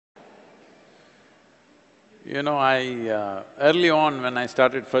Early on when I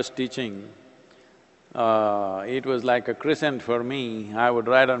started first teaching, it was like a crescent for me. I would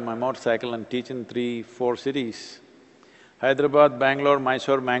ride on my motorcycle and teach in 3, 4 cities. Hyderabad, Bangalore,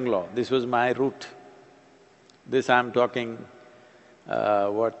 Mysore, Mangalore, this was my route. This I'm talking,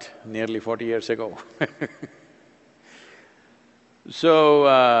 nearly 40 years ago.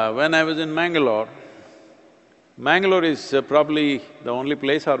 So, when I was in Mangalore, Mangalore is probably the only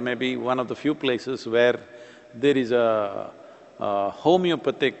place or maybe one of the few places where there is a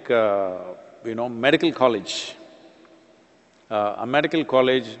homeopathic, medical college. A medical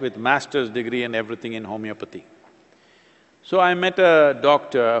college with master's degree and everything in homeopathy. So I met a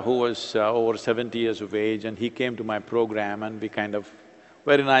doctor who was over 70 years of age and he came to my program and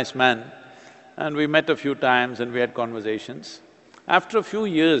very nice man. And we met a few times and we had conversations. After a few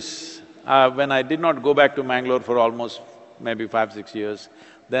years, when I did not go back to Mangalore for almost maybe 5, 6 years,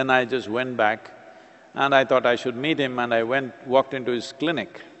 then I just went back and I thought I should meet him and I walked into his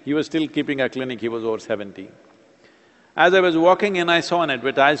clinic. He was still keeping a clinic, he was over 70. As I was walking in, I saw an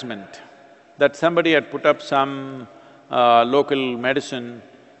advertisement that somebody had put up some local medicine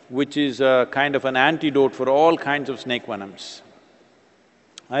which is a kind of an antidote for all kinds of snake venoms.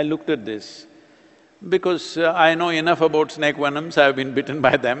 I looked at this because I know enough about snake venoms, I've been bitten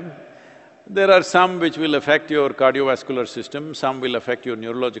by them. There are some which will affect your cardiovascular system, some will affect your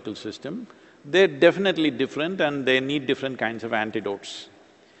neurological system. They're definitely different and they need different kinds of antidotes.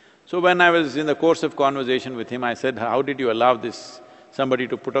 So when I was in the course of conversation with him, I said, how did you allow somebody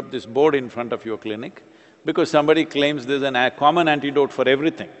to put up this board in front of your clinic? Because somebody claims there's a common antidote for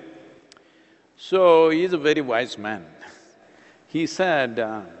everything. So he's a very wise man. He said,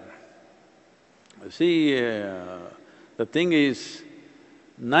 the thing is,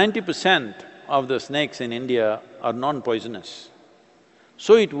 90% of the snakes in India are non-poisonous.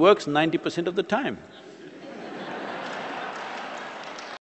 So it works 90% of the time.